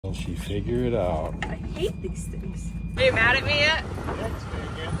Will she figure it out? I hate these things. Are you mad at me yet?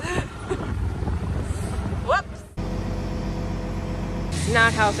 Whoops. It's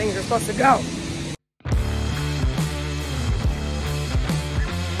not how things are supposed to go.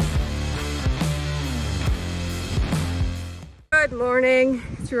 Good morning.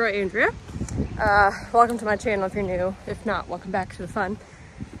 It's your Andrea. Welcome to my channel if you're new. If not, welcome back to the fun.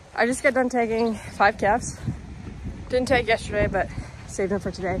 I just got done taking 5 calves. Didn't take yesterday, but saved them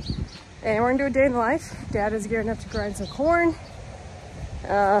for today. And we're gonna do a day in the life. Dad is gearing up to grind some corn.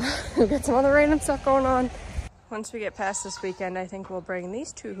 We've got some other random stuff going on. Once we get past this weekend, I think we'll bring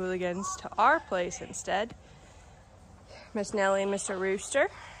these 2 hooligans to our place instead. Miss Nellie and Mr. Rooster.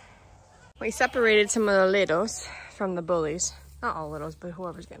 We separated some of the littles from the bullies. Not all littles, but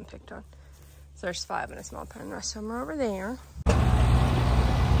whoever's getting picked on. So there's 5 in a small pen. The rest of them are over there.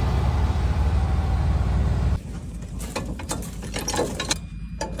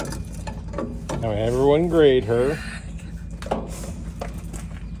 Now everyone grade her.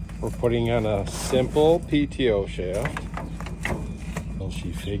 We're putting on a simple PTO shaft. Will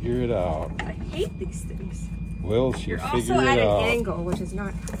she figure it out? I hate these things. Will she figure it out? You're also at an angle, which is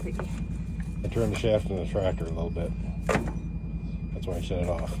not healthy. I turned the shaft in the tractor a little bit. That's why I shut it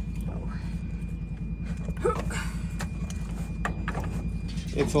off.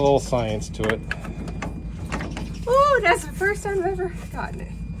 It's a little science to it. Oh, that's the first time I've ever gotten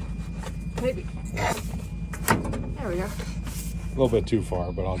it. Maybe. There we go. A little bit too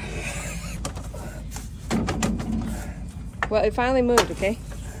far, but I'll do it. Well, it finally moved, okay?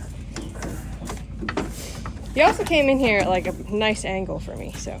 You also came in here at like a nice angle for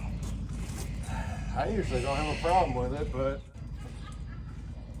me, so. I usually don't have a problem with it, but.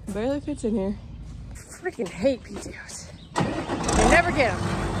 It barely fits in here. I freaking hate PTOs. I never get them.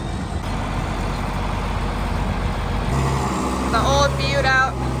 The old butte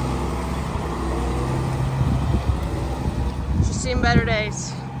out. She's seen better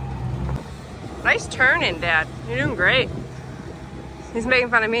days. Nice turning, Dad. You're doing great. He's making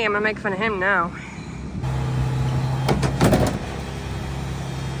fun of me. I'm gonna make fun of him now.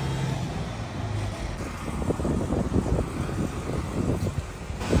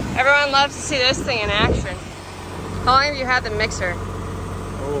 Everyone loves to see this thing in action. How long have you had the mixer?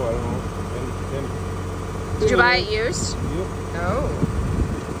 Oh, I don't know. Did you buy it used? Yep. Oh.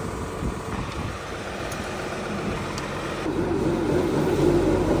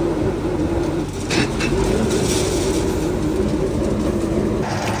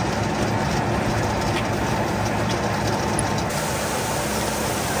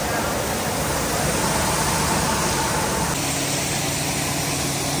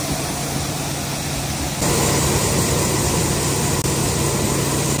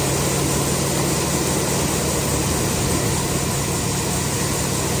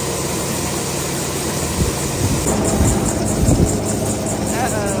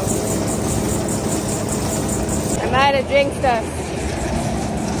 Might have jinxed us.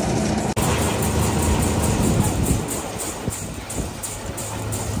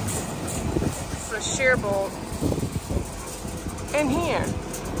 So shear bolt in here.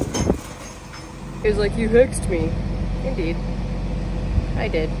 He was like, you hexed me. Indeed. I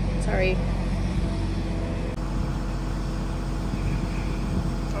did. Sorry.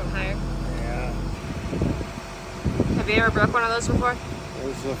 On higher? Yeah. Have you ever broke one of those before?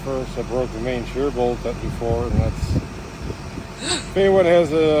 This is the first I broke the main shear bolt up before, and that's. If anyone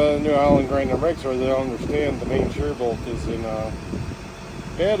has a New Holland grinder mixer, they'll understand the main shear bolt is in a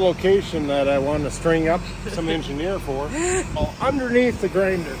bad location that I want to string up some engineer for. Underneath the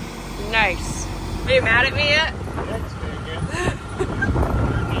grinder. Nice. Are you mad at me yet? Next day again.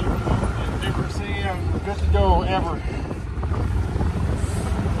 Never say I'm good to go ever.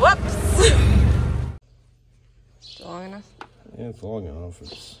 Whoops. Long enough? Yeah, it's long enough.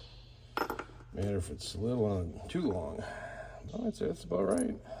 It's matter if it's a little on too long. No, I'd say that's about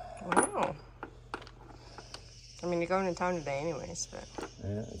right. Wow. I mean, you're going to town today anyways, but.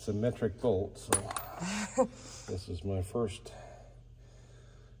 Yeah, it's a metric bolt, so this is my first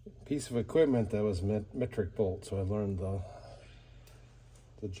piece of equipment that was metric bolt, so I learned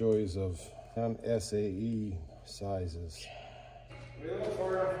the joys of SAE sizes. We're a little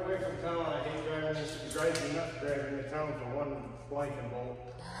far enough away from town. I hate driving this driving to town for one blanket bolt.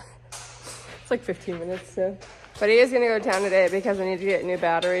 It's like 15 minutes, so. But he is gonna go to town today because we need to get new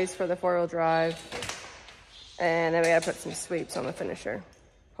batteries for the 4-wheel drive. And then we gotta put some sweeps on the finisher.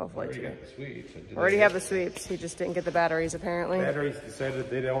 Hopefully today. Already have the sweeps. He just didn't get the batteries apparently. Batteries decided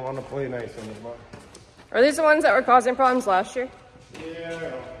they don't want to play nice anymore. Are these the ones that were causing problems last year? Yeah, I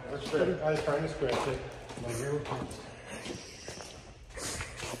know. I was trying to scratch it. Like, here it comes.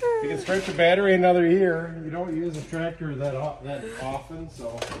 You can stretch a battery another year. You don't use a tractor that often,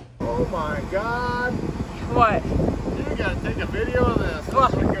 so. Oh my God. What? You gotta take a video of this.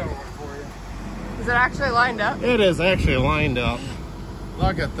 What? I got one for you. Is it actually lined up? It is actually lined up.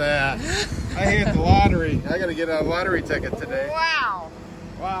 Look at that. I hit the lottery. I gotta get a lottery ticket today. Wow.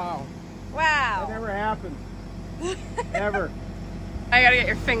 Wow. Wow. That never happened. Ever. I gotta get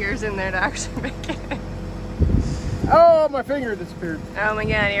your fingers in there to actually make it. Oh, my finger disappeared. Oh my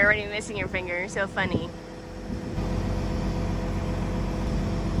God, you're already missing your finger. So funny.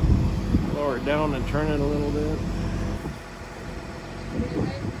 Lower it down and turn it a little bit.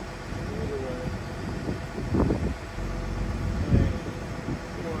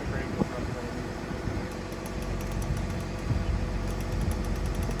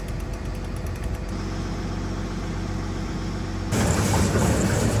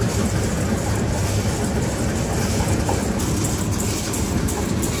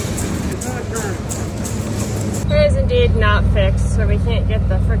 It is indeed not fixed, so we can't get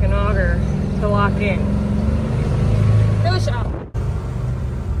the freaking auger to lock in. Go shop.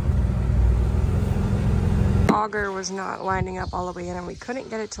 Auger was not lining up all the way in, and we couldn't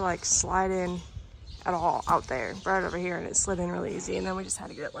get it to like slide in at all out there, right over here, and it slid in really easy, and then we just had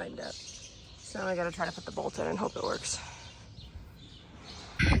to get it lined up. So now I gotta try to put the bolt in and hope it works.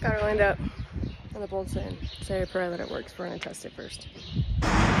 Got it lined up and the bolt's in. Say a prayer that it works. We're gonna test it first.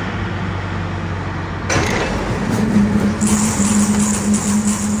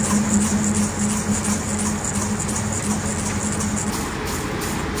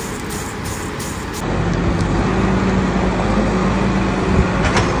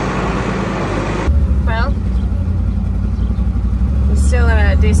 Well, it's still in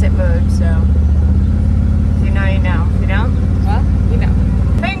a decent mood, so if you know, you know. If you don't, well, you know.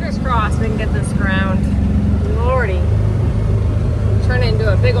 Fingers crossed we can get this ground. Lordy. Turn it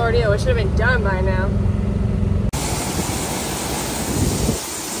into a big ordeal. It should have been done by now.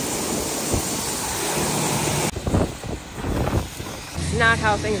 Not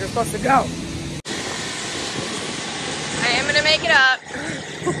how things are supposed to go. I am gonna make it up.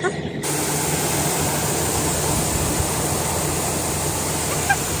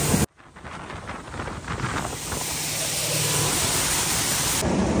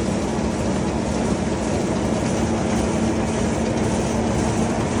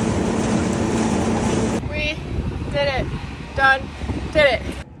 We did it. Done. Did it.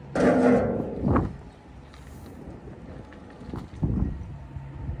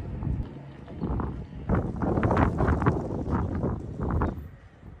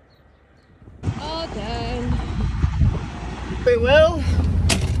 We will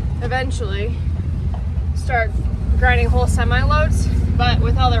eventually start grinding whole semi loads, but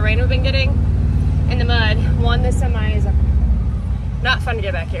with all the rain we've been getting in the mud, one, this semi is not fun to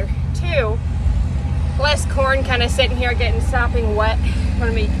get back here. Two, less corn kind of sitting here getting sopping wet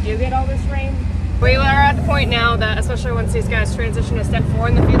when we do get all this rain. We are at the point now that, especially once these guys transition to step 4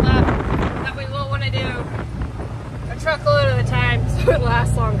 in the feedlot, that we will want to do a truckload at a time so it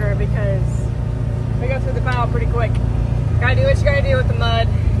lasts longer, because we go through the pile pretty quick. Gotta do what you gotta do with the mud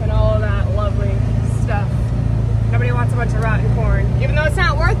and all of that lovely stuff. Nobody wants a bunch of rotten corn, even though it's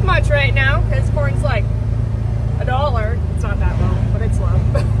not worth much right now, because corn's like $1. It's not that low, but it's low. You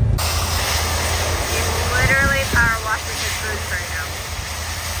literally power washing his boots right now.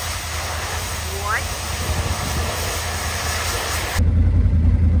 What?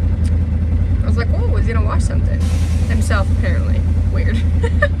 I was like, whoa, is he gonna wash something? Himself, apparently. Weird.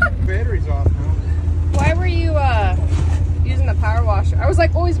 Battery's off now. Why were you using the power washer? I was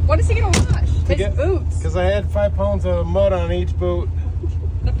like, always, what is he gonna wash? His boots. Because I had 5 pounds of mud on each boot.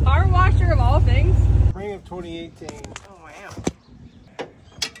 The power washer of all things? Spring of 2018. Oh wow.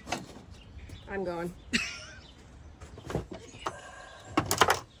 I'm going.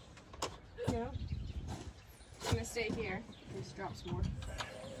 Yeah. I'm gonna stay here. Just drop some more.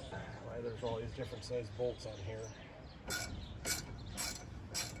 Why there's all these different size bolts on here.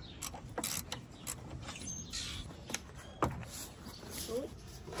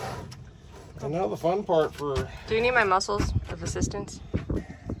 And now the fun part for... Do you need my muscles of assistance? I'm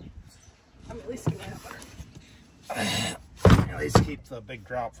at least gonna have at least keep the big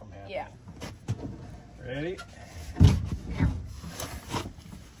drop from happening. Yeah. Ready?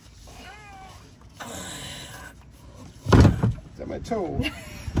 Is that my toe?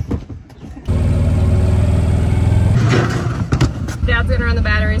 Dad's gonna run the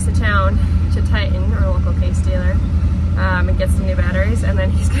batteries to town to Titan, our local case dealer, and get some new batteries, and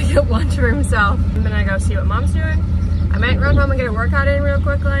then he's gonna get lunch for himself. I'm gonna go see what Mom's doing. I might run home and get a workout in real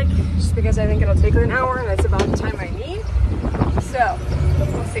quick, just because I think it'll take her an hour, and that's about the time I need. So,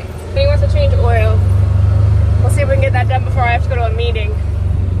 we'll see. He wants to change oil. We'll see if we can get that done before I have to go to a meeting.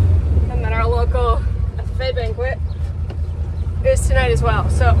 And then our local FFA banquet is tonight as well.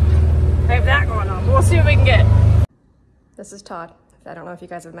 So I have that going on. But we'll see what we can get. This is Todd. I don't know if you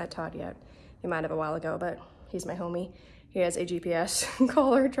guys have met Todd yet. You might have a while ago, but he's my homie. He has a GPS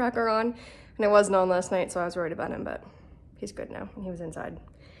collar tracker on, and it wasn't on last night, so I was worried about him, but he's good now, and he was inside.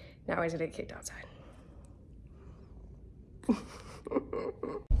 Now he's gonna get kicked outside.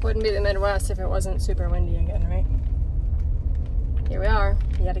 Wouldn't be the Midwest if it wasn't super windy again, right? Here we are,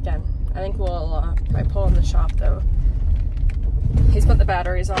 yet again. I think we'll probably pull in the shop, though. He's put the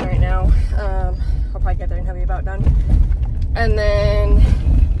batteries on right now. I'll probably get there and he'll be about done. And then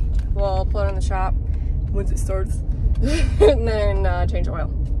we'll pull it in the shop once it starts. And then change oil.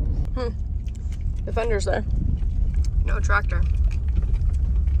 The fender's there. No tractor.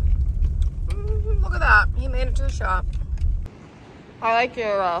 Look at that. He made it to the shop. I like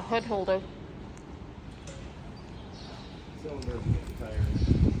your hood holder.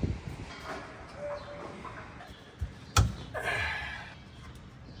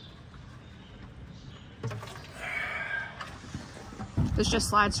 This just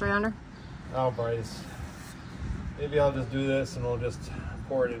slides straight under? Oh, Bryce. Maybe I'll just do this and we'll just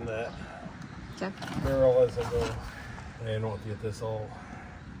pour it in that barrel as I go. I don't want to get this all,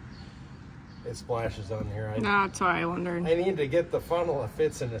 it splashes on here. No, that's why I wondered. I need to get the funnel that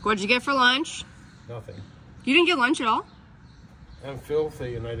fits in it. What'd you get for lunch? Nothing. You didn't get lunch at all? I'm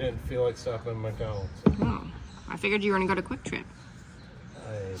filthy and I didn't feel like stopping my couch. Oh, I figured you were gonna go to Quick Trip.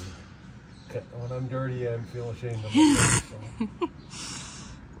 When I'm dirty, I feel ashamed of myself.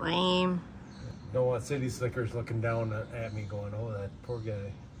 So. Lame. Don't want city slickers looking down at me going, oh, that poor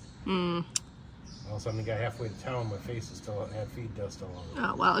guy. All of a sudden, the guy halfway to town, my face is still had feed dust all over.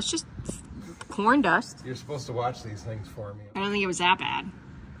 Oh, well, it's just corn dust. You're supposed to watch these things for me. I don't think it was that bad.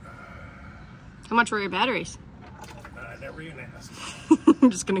 How much were your batteries? Never even asked. I'm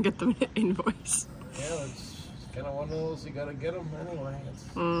just gonna get them invoice. Yeah, it's kind of one of those, you gotta get them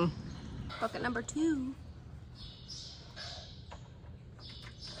anyway. Bucket number 2.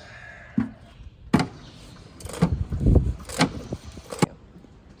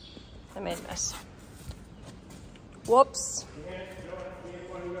 I made a mess. Whoops.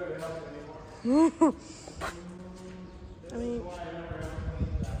 I mean,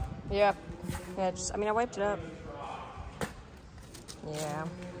 yeah. I mean, I wiped it up. Yeah.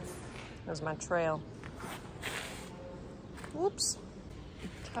 There's my trail. Whoops.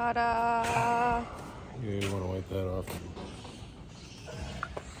 Ta-da! Yeah, you want to wipe that off.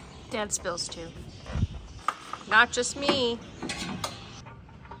 Dad spills too. Not just me.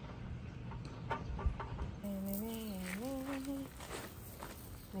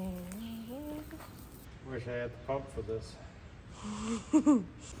 Wish I had the pump for this. You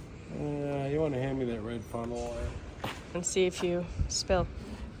want to hand me that red funnel? And see if you spill.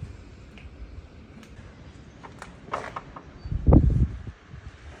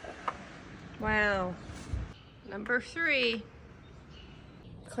 Wow. Number 3.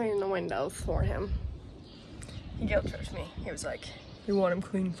 Cleaning the windows for him. He guilt tripped me. He was like, you want him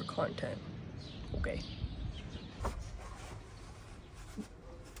clean for content. Okay.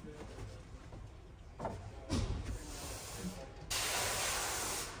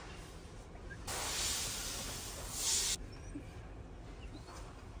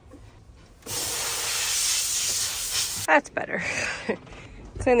 That's better.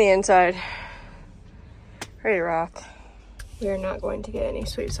 Clean the inside. Ready to rock. We are not going to get any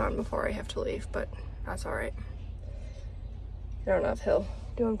sweeps on before I have to leave, but that's all right. I don't know if he'll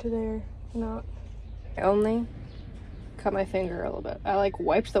do them today or not. I only cut my finger a little bit. I like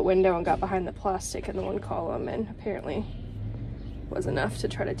wiped the window and got behind the plastic in the one column, and apparently was enough to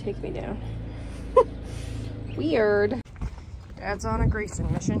try to take me down. Weird. Dad's on a greasing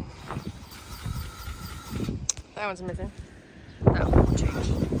mission. That one's missing. No, we'll change.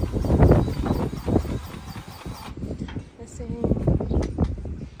 Missing.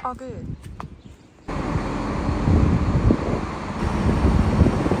 All good.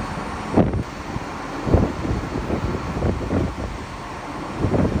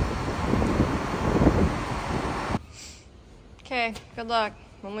 Okay, good luck.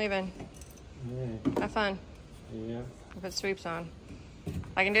 I'm leaving. Yeah. Have fun. Yeah. I'll put sweeps on.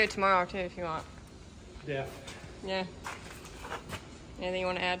 I can do it tomorrow too if you want. Yeah. Yeah. Anything you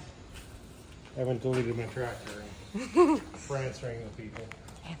want to add? I haven't deleted my tractor. For answering the people.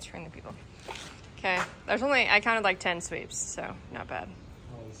 Answering the people. Okay. There's only, I counted like 10 sweeps, so not bad.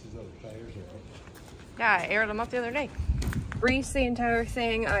 Oh, this is other tires are out. Yeah, I aired them up the other day. Greased the entire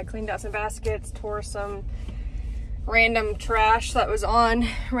thing. I cleaned out some baskets, tore some random trash that was on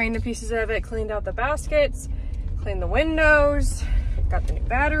random pieces of it, cleaned out the baskets, cleaned the windows, got the new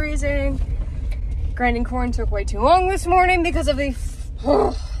batteries in. Grinding corn took way too long this morning because of the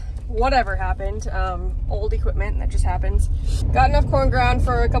whatever happened, old equipment that just happens. Got enough corn ground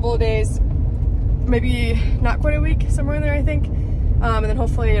for a couple of days, maybe not quite a week, somewhere in there I think, and then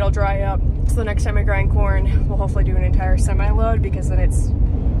hopefully it'll dry up. So the next time I grind corn, we'll hopefully do an entire semi-load, because then it's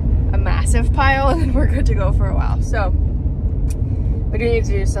a massive pile and then we're good to go for a while. So we do need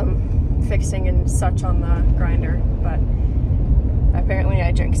to do some fixing and such on the grinder, but apparently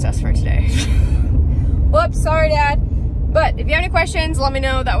I jinxed us for today. Whoops, sorry Dad. But if you have any questions, let me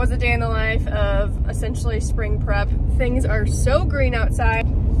know. That was a day in the life of essentially spring prep. Things are so green outside.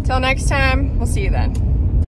 Till next time, we'll see you then.